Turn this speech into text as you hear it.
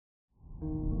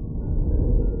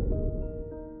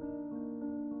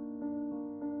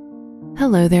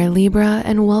Hello there, Libra,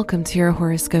 and welcome to your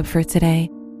horoscope for today,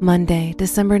 Monday,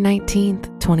 December 19th,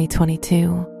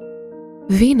 2022.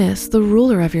 Venus, the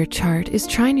ruler of your chart, is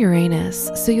trine Uranus,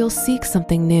 so you'll seek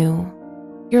something new.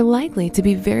 You're likely to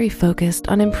be very focused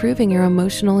on improving your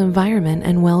emotional environment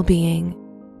and well-being.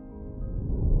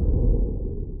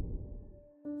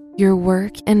 Your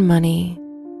work and money.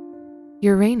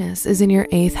 Uranus is in your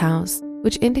 8th house,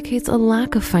 which indicates a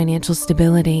lack of financial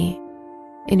stability.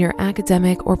 In your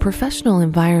academic or professional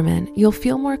environment, you'll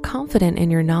feel more confident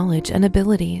in your knowledge and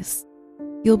abilities.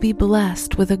 You'll be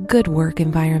blessed with a good work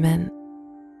environment.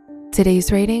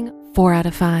 Today's rating, 4 out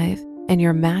of 5, and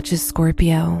your match is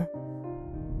Scorpio.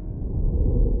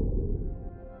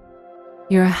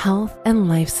 Your health and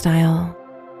lifestyle.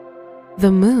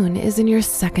 The moon is in your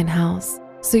 2nd house,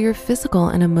 so your physical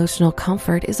and emotional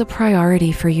comfort is a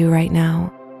priority for you right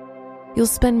now. You'll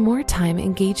spend more time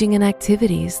engaging in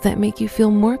activities that make you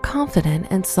feel more confident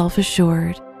and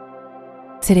self-assured.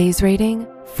 Today's rating,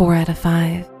 4 out of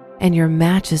 5, and your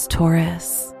match is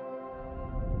Taurus.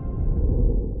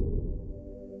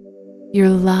 Your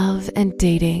love and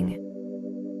dating.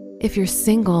 If you're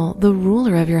single, the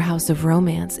ruler of your house of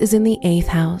romance is in the 8th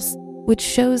house, which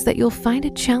shows that you'll find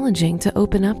it challenging to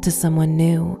open up to someone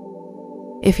new.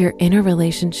 If you're in a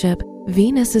relationship,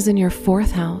 Venus is in your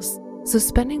 4th house, so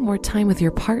spending more time with your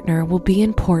partner will be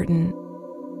important.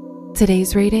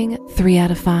 Today's rating, 3 out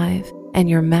of 5, and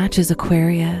your match is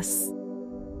Aquarius.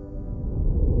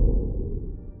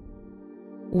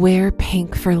 Wear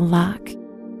pink for luck.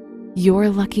 Your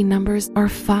lucky numbers are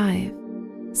 5,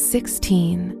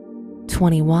 16,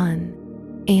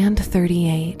 21, and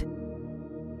 38.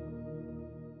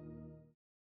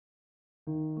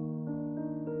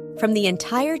 From the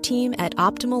entire team at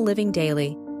Optimal Living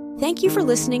Daily, thank you for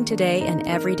listening today and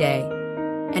every day.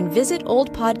 And visit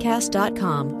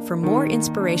oldpodcast.com for more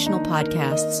inspirational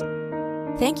podcasts.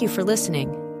 Thank you for listening.